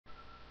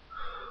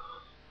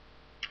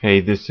Hey,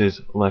 this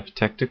is Left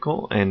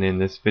Technical, and in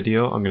this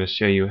video I'm going to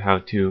show you how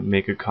to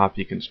make a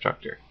copy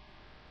constructor.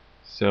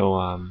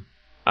 So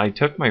I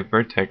took my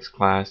vertex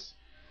class,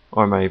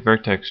 or my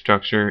vertex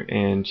structure,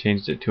 and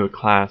changed it to a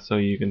class so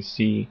you can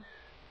see,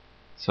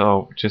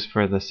 so just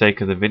for the sake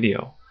of the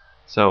video.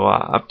 So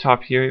up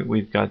top here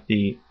we've got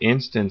the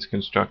instance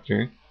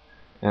constructor,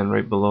 and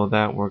right below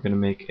that we're going to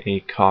make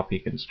a copy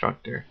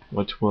constructor,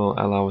 which will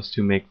allow us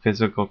to make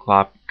physical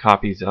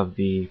copies of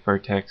the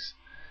vertex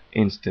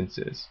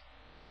instances.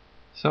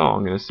 So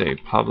I'm going to say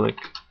public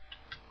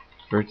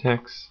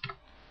vertex,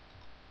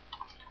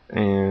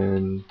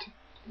 and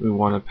we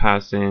want to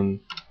pass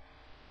in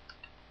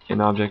an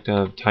object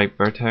of type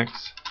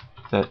vertex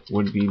that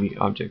would be the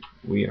object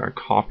we are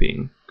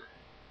copying,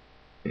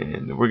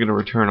 and we're going to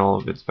return all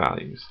of its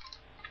values.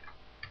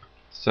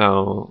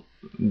 So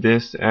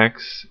this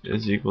x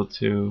is equal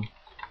to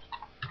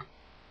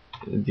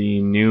the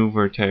new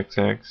vertex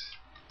x,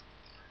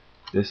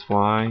 this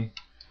y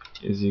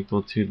is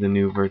equal to the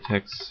new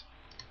vertex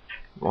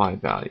y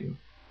value,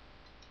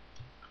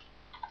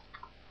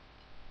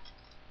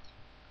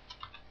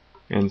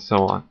 and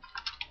so on.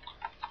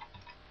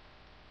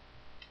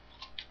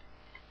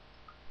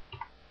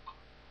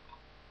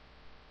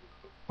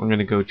 I'm going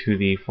to go to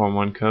the Form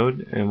 1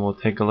 code and we'll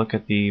take a look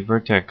at the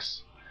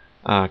vertex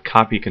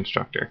copy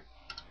constructor.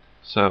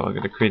 So I'm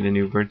going to create a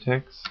new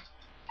vertex.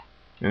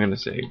 I'm going to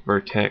say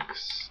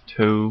vertex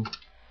 2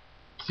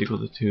 is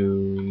equal to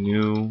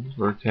new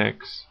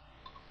vertex,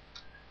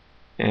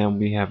 and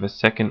we have a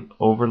second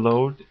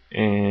overload,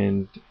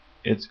 and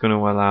it's going to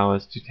allow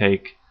us to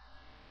take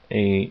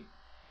a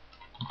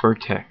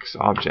vertex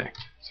object.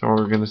 So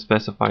we're going to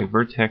specify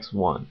vertex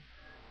 1,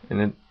 and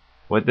then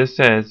what this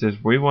says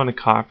is we want to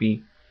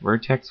copy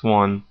vertex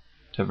 1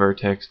 to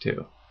vertex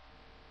 2,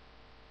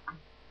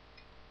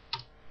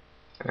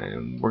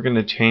 and we're going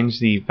to change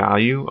the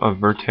value of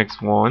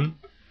vertex 1,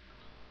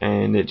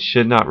 and it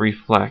should not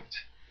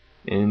reflect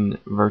in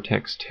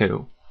vertex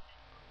 2.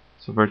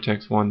 So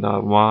vertex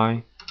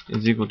 1.y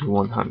is equal to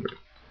 100,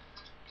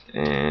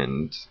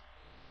 and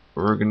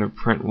we're going to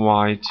print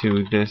y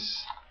to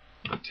this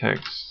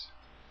text.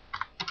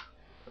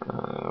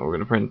 We're going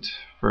to print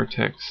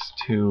vertex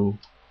 2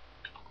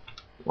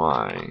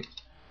 y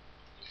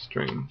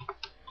string,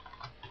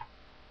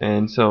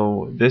 and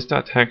so this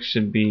dot text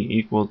should be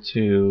equal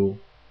to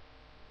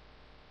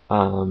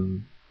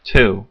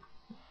 2.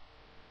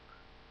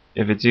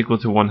 If it's equal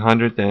to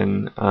 100,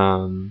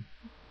 then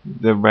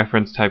the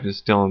reference type is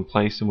still in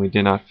place and we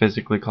did not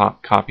physically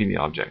copy the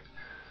object.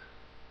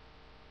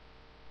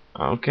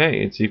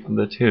 Okay, it's equal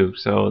to 2,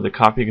 so the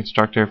copy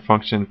constructor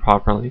functioned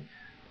properly.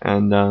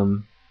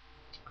 And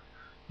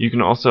you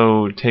can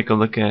also take a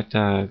look at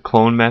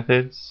clone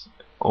methods,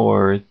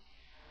 or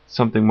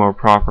something more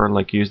proper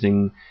like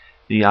using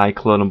the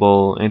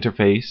iClonable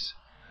interface,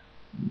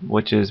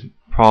 which is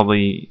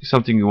probably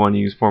something you want to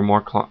use for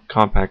more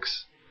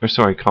complex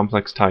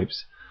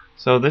types.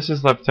 So this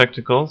is Left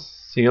Technical.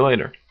 See you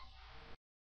later.